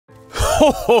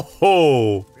Ho ho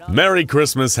ho! Merry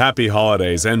Christmas, Happy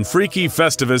Holidays, and Freaky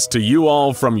Festivus to you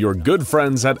all from your good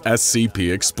friends at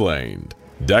SCP Explained.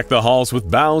 Deck the halls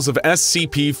with boughs of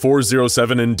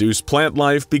SCP-407 induced plant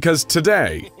life because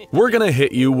today, we're gonna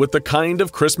hit you with the kind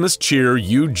of Christmas cheer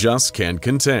you just can't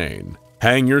contain.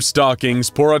 Hang your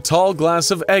stockings, pour a tall glass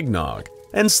of eggnog,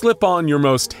 and slip on your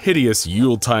most hideous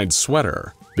Yuletide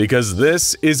sweater, because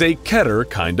this is a Keter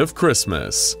Kinda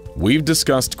Christmas. We've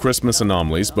discussed Christmas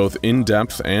anomalies both in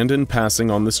depth and in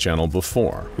passing on this channel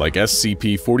before, like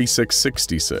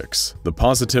SCP-4666, the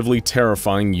positively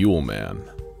terrifying Yule Man,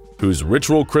 whose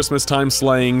ritual Christmas-time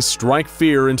slayings strike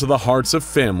fear into the hearts of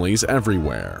families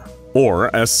everywhere.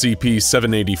 Or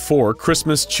SCP-784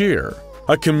 Christmas Cheer,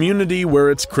 a community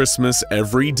where it's Christmas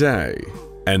every day,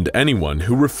 and anyone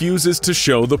who refuses to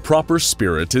show the proper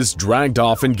spirit is dragged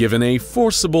off and given a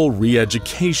forcible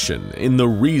re-education in the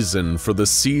reason for the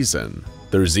season.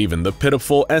 There's even the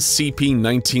pitiful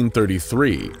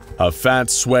SCP-1933, a fat,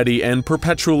 sweaty, and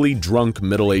perpetually drunk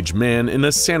middle-aged man in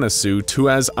a Santa suit who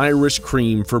has Irish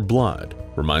cream for blood.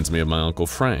 Reminds me of my Uncle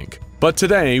Frank. But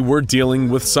today we're dealing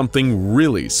with something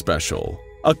really special.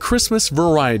 A Christmas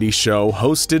variety show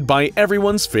hosted by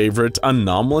everyone's favorite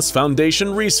Anomalous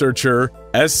Foundation researcher,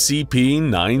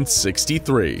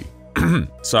 SCP-963.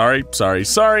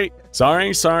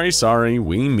 Sorry,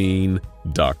 we mean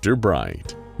Dr.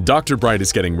 Bright. Dr. Bright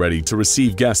is getting ready to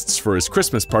receive guests for his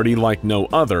Christmas party like no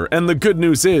other, and the good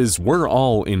news is we're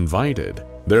all invited.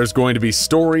 There's going to be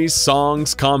stories,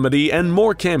 songs, comedy, and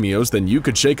more cameos than you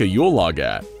could shake a Yule log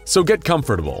at. So get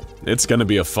comfortable, it's gonna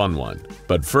be a fun one.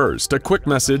 But first, a quick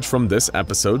message from this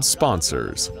episode's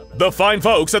sponsors. The fine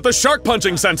folks at the Shark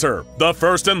Punching Center, the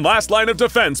first and last line of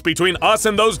defense between us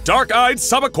and those dark-eyed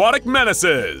subaquatic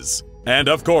menaces. And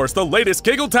of course, the latest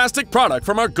giggle-tastic product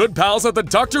from our good pals at the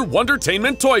Dr.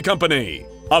 Wondertainment Toy Company.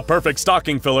 A perfect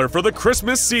stocking filler for the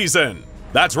Christmas season.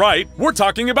 That's right, we're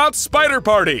talking about Spider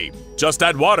Party. Just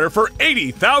add water for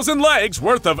 80,000 legs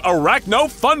worth of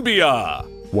arachnofunbia.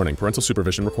 Warning, parental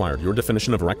supervision required. Your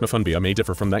definition of arachnofunbia may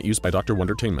differ from that used by Dr.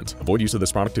 Wondertainment. Avoid use of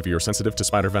this product if you are sensitive to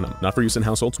spider venom. Not for use in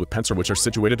households with pets or which are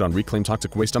situated on reclaimed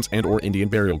toxic waste dumps and or Indian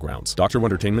burial grounds. Dr.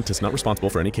 Wondertainment is not responsible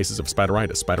for any cases of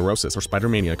spideritis, spiderosis, or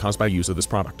spidermania caused by use of this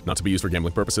product. Not to be used for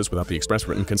gambling purposes without the express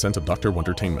written consent of Dr.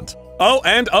 Wondertainment. Oh,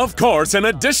 and of course, an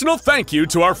additional thank you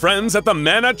to our friends at the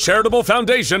Mana Charitable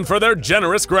Foundation for their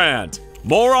generous grant.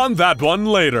 More on that one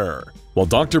later. While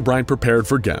Dr. Bright prepared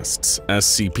for guests,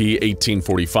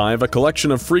 SCP-1845, a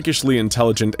collection of freakishly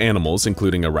intelligent animals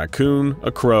including a raccoon,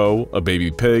 a crow, a baby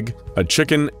pig, a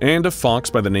chicken, and a fox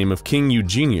by the name of King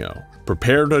Eugenio,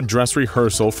 prepared a dress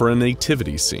rehearsal for a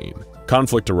nativity scene.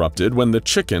 Conflict erupted when the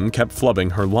chicken kept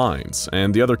flubbing her lines,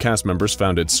 and the other cast members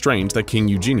found it strange that King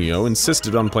Eugenio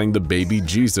insisted on playing the baby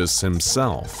Jesus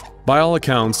himself. By all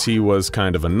accounts, he was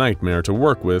kind of a nightmare to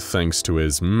work with thanks to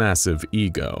his massive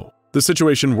ego. The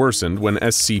situation worsened when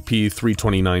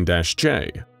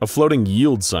SCP-329-J, a floating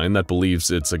yield sign that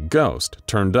believes it's a ghost,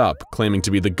 turned up claiming to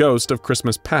be the ghost of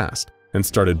Christmas past and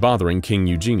started bothering King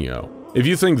Eugenio. If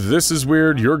you think this is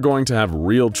weird, you're going to have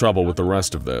real trouble with the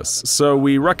rest of this, so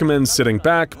we recommend sitting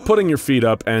back, putting your feet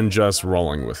up, and just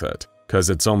rolling with it, cause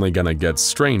it's only gonna get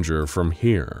stranger from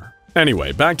here.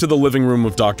 Anyway, back to the living room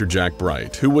of Dr. Jack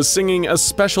Bright, who was singing a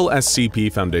special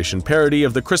SCP Foundation parody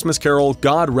of the Christmas carol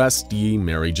God Rest Ye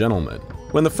Merry Gentlemen,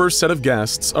 when the first set of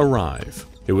guests arrive.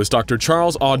 It was Dr.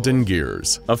 Charles Ogden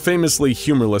Gears, a famously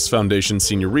humorless Foundation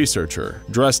senior researcher,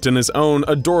 dressed in his own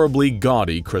adorably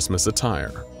gaudy Christmas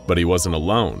attire. But he wasn't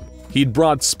alone. He'd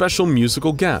brought special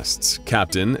musical guests,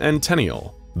 Captain and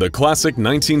Tenniel, the classic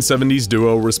 1970s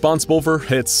duo responsible for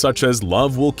hits such as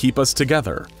Love Will Keep Us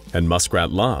Together and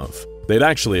Muskrat Love. They'd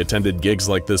actually attended gigs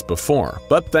like this before,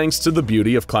 but thanks to the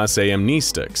beauty of Class A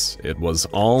amnestics, it was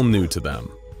all new to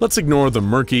them. Let's ignore the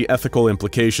murky ethical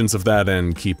implications of that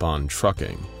and keep on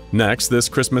trucking. Next, this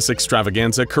Christmas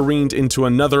extravaganza careened into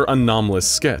another anomalous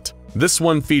skit, this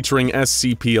one featuring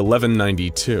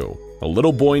SCP-1192, a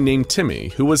little boy named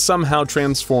Timmy who was somehow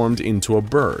transformed into a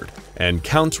bird, and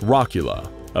Count Rockula,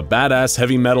 a badass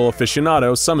heavy metal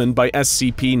aficionado summoned by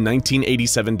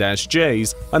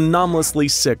SCP-1987-J's anomalously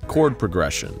sick chord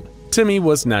progression. Timmy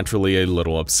was naturally a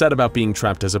little upset about being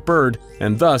trapped as a bird,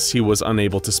 and thus he was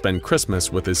unable to spend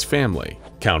Christmas with his family.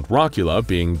 Count Rockula,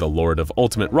 being the Lord of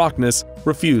Ultimate Rockness,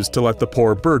 refused to let the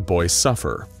poor bird boy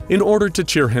suffer. In order to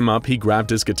cheer him up, he grabbed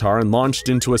his guitar and launched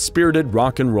into a spirited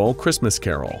rock and roll Christmas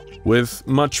carol, with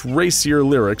much racier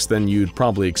lyrics than you'd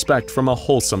probably expect from a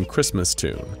wholesome Christmas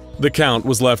tune. The Count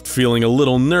was left feeling a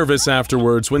little nervous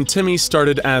afterwards when Timmy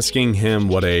started asking him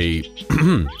what a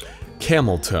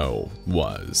camel toe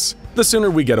was. The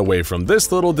sooner we get away from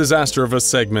this little disaster of a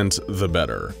segment, the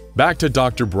better. Back to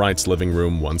Dr. Bright's living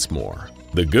room once more.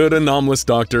 The good anomalous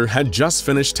doctor had just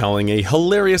finished telling a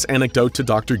hilarious anecdote to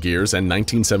Dr. Gears and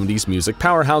 1970s music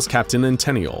powerhouse Captain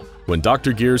Intennial, when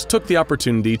Dr. Gears took the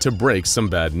opportunity to break some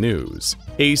bad news.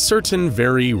 A certain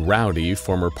very rowdy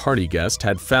former party guest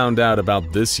had found out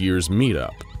about this year's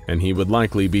meetup, and he would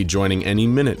likely be joining any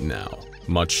minute now,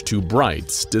 much to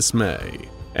Bright's dismay.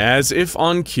 As if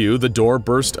on cue, the door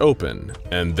burst open,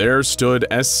 and there stood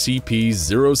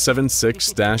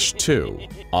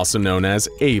SCP-076-2, also known as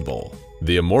Abel,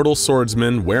 the immortal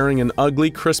swordsman wearing an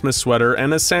ugly Christmas sweater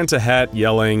and a Santa hat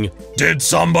yelling, "Did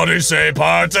somebody say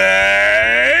party?"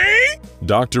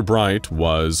 Dr. Bright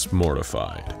was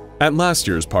mortified. At last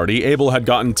year's party, Abel had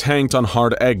gotten tanked on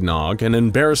hard eggnog and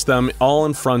embarrassed them all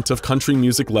in front of country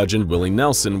music legend Willie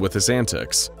Nelson with his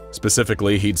antics.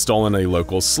 Specifically, he'd stolen a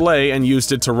local sleigh and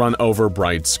used it to run over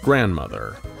Bright's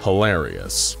grandmother.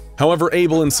 Hilarious. However,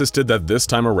 Abel insisted that this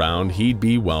time around he'd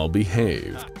be well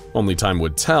behaved. Only time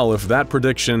would tell if that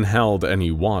prediction held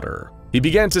any water. He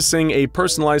began to sing a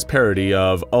personalized parody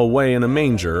of "Away in a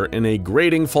Manger" in a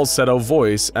grating falsetto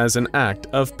voice as an act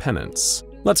of penance.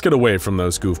 Let's get away from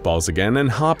those goofballs again and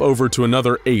hop over to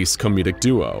another ace comedic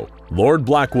duo, Lord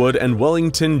Blackwood and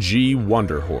Wellington G.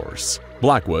 Wonderhorse.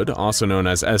 Blackwood, also known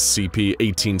as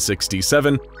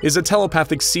SCP-1867, is a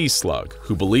telepathic sea slug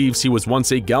who believes he was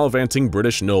once a gallivanting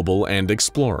British noble and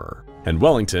explorer. And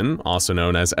Wellington, also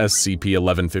known as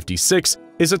SCP-1156,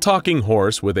 is a talking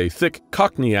horse with a thick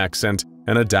Cockney accent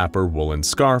and a dapper woolen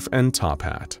scarf and top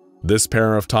hat. This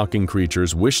pair of talking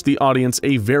creatures wish the audience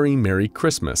a very Merry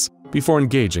Christmas before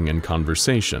engaging in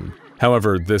conversation.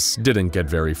 However, this didn't get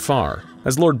very far,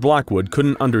 as Lord Blackwood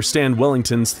couldn't understand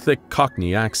Wellington's thick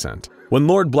Cockney accent. When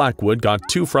Lord Blackwood got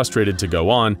too frustrated to go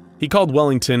on, he called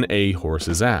Wellington a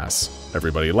horse's ass.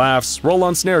 Everybody laughs, roll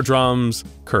on snare drums,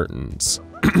 curtains.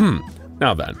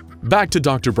 Now then, back to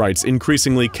Dr. Bright's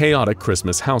increasingly chaotic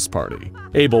Christmas house party.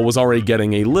 Abel was already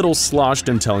getting a little sloshed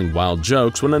and telling wild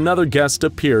jokes when another guest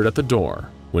appeared at the door.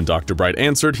 When Dr. Bright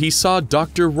answered, he saw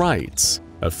Dr. Wrights,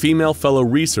 a female fellow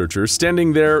researcher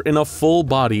standing there in a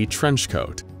full-body trench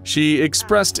coat. She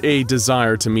expressed a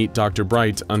desire to meet Dr.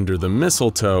 Bright under the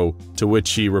mistletoe, to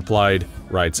which he replied,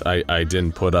 "Wrights, I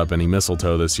didn't put up any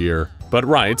mistletoe this year." But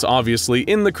Wrights, obviously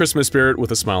in the Christmas spirit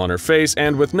with a smile on her face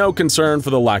and with no concern for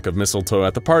the lack of mistletoe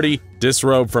at the party,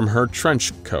 disrobed from her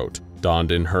trench coat.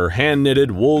 Donned in her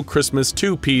hand-knitted wool Christmas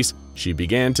two-piece, she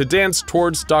began to dance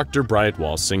towards Dr. Bright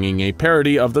while singing a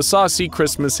parody of the saucy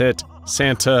Christmas hit,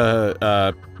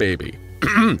 Santa, Baby.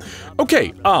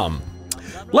 Okay,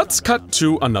 let's cut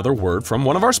to another word from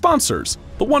one of our sponsors,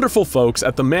 the wonderful folks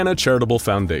at the Mana Charitable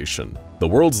Foundation, the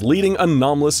world's leading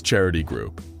anomalous charity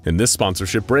group. In this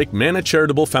sponsorship break, Mana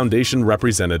Charitable Foundation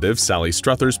representative Sally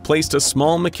Struthers placed a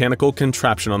small mechanical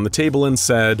contraption on the table and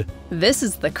said, "This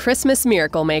is the Christmas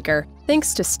Miracle Maker.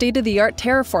 Thanks to state-of-the-art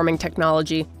terraforming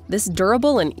technology, this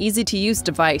durable and easy-to-use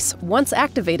device, once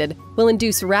activated, will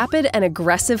induce rapid and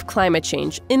aggressive climate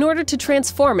change in order to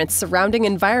transform its surrounding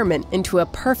environment into a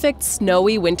perfect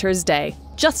snowy winter's day,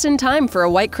 just in time for a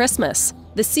white Christmas.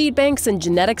 The seed banks and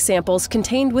genetic samples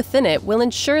contained within it will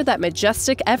ensure that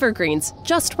majestic evergreens,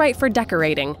 just right for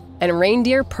decorating, and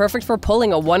reindeer perfect for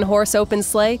pulling a one-horse open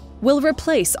sleigh, will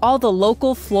replace all the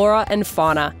local flora and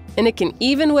fauna. And it can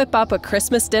even whip up a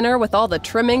Christmas dinner with all the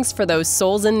trimmings for those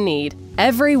souls in need.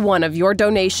 Every one of your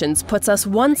donations puts us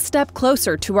one step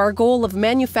closer to our goal of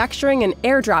manufacturing and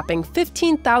airdropping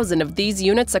 15,000 of these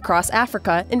units across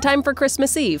Africa in time for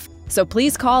Christmas Eve. So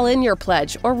please call in your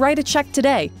pledge or write a check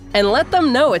today and let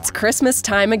them know it's Christmas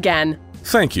time again."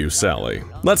 Thank you, Sally.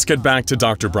 Let's get back to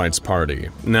Dr. Bright's party.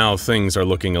 Now things are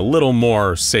looking a little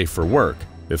more safe for work,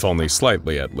 if only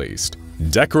slightly at least.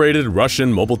 Decorated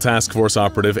Russian Mobile Task Force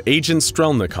operative Agent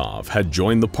Strelnikov had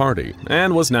joined the party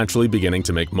and was naturally beginning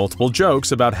to make multiple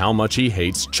jokes about how much he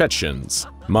hates Chechens,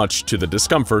 much to the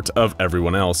discomfort of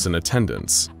everyone else in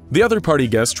attendance. The other party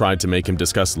guests tried to make him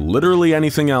discuss literally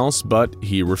anything else, but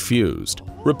he refused,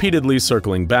 repeatedly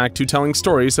circling back to telling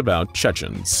stories about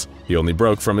Chechens. He only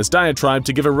broke from his diatribe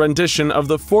to give a rendition of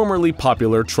the formerly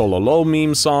popular Trololo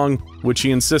meme song, which he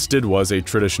insisted was a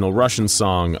traditional Russian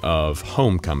song of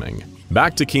homecoming.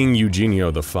 Back to King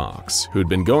Eugenio the Fox, who'd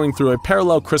been going through a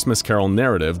parallel Christmas Carol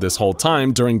narrative this whole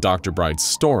time during Dr. Bright's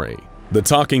story. The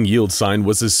talking yield sign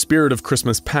was his spirit of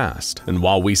Christmas past, and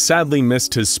while we sadly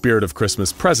missed his spirit of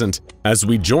Christmas present, as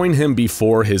we join him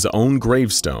before his own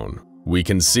gravestone, we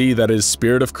can see that his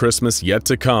spirit of Christmas yet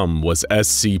to come was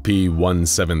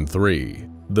SCP-173,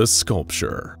 the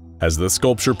sculpture. As the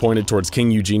sculpture pointed towards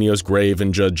King Eugenio's grave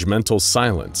in judgmental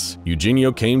silence,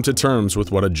 Eugenio came to terms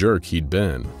with what a jerk he'd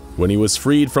been. When he was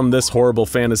freed from this horrible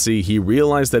fantasy, he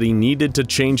realized that he needed to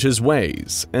change his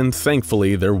ways, and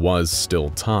thankfully there was still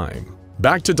time.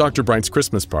 Back to Dr. Bright's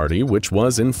Christmas party, which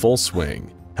was in full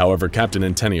swing. However, Captain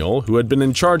Intennial, who had been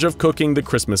in charge of cooking the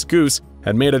Christmas goose,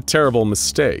 had made a terrible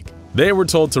mistake. They were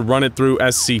told to run it through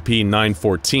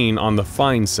SCP-914 on the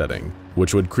fine setting,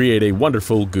 which would create a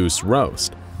wonderful goose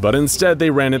roast. But instead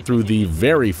they ran it through the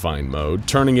very fine mode,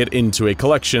 turning it into a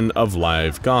collection of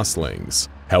live goslings.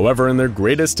 However, in their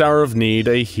greatest hour of need,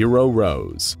 a hero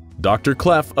rose. Dr.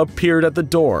 Clef appeared at the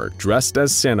door, dressed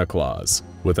as Santa Claus,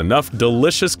 with enough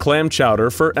delicious clam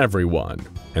chowder for everyone.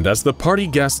 And as the party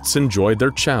guests enjoyed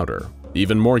their chowder,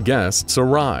 even more guests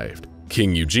arrived.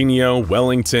 King Eugenio,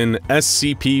 Wellington,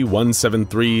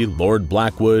 SCP-173, Lord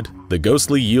Blackwood, the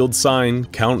ghostly Yield Sign,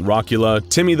 Count Rockula,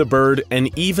 Timmy the Bird, and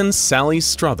even Sally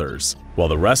Struthers, while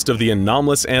the rest of the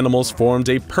anomalous animals formed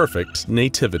a perfect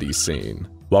nativity scene.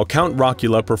 While Count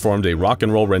Rockula performed a rock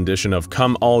and roll rendition of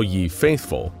Come All Ye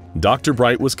Faithful, Dr.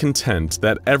 Bright was content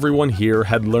that everyone here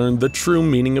had learned the true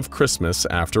meaning of Christmas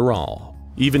after all.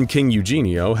 Even King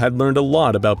Eugenio had learned a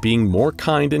lot about being more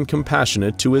kind and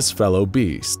compassionate to his fellow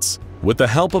beasts. With the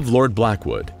help of Lord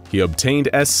Blackwood, he obtained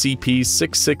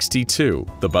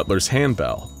SCP-662, the butler's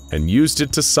handbell, and used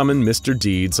it to summon Mr.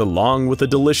 Deeds along with a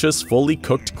delicious fully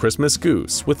cooked Christmas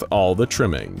goose with all the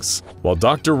trimmings. While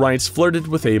Dr. Wright flirted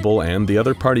with Abel and the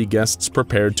other party guests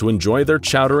prepared to enjoy their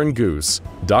chowder and goose,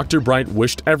 Dr. Bright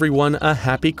wished everyone a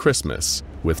happy Christmas,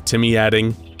 with Timmy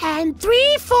adding, "And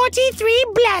 343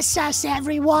 bless us,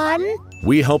 everyone."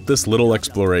 We hope this little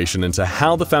exploration into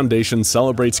how the Foundation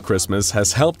celebrates Christmas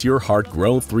has helped your heart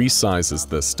grow 3 sizes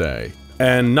this day.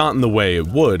 And not in the way it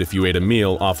would if you ate a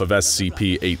meal off of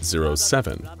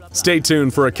SCP-807. Stay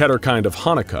tuned for a Keter Kind of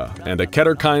Hanukkah and a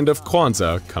Keter Kind of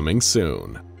Kwanzaa coming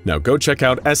soon. Now go check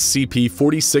out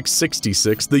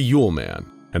SCP-4666 the Yule Man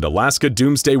and Alaska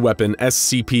Doomsday Weapon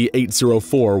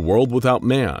SCP-804 World Without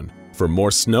Man for more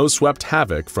snow-swept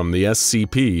havoc from the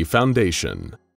SCP Foundation.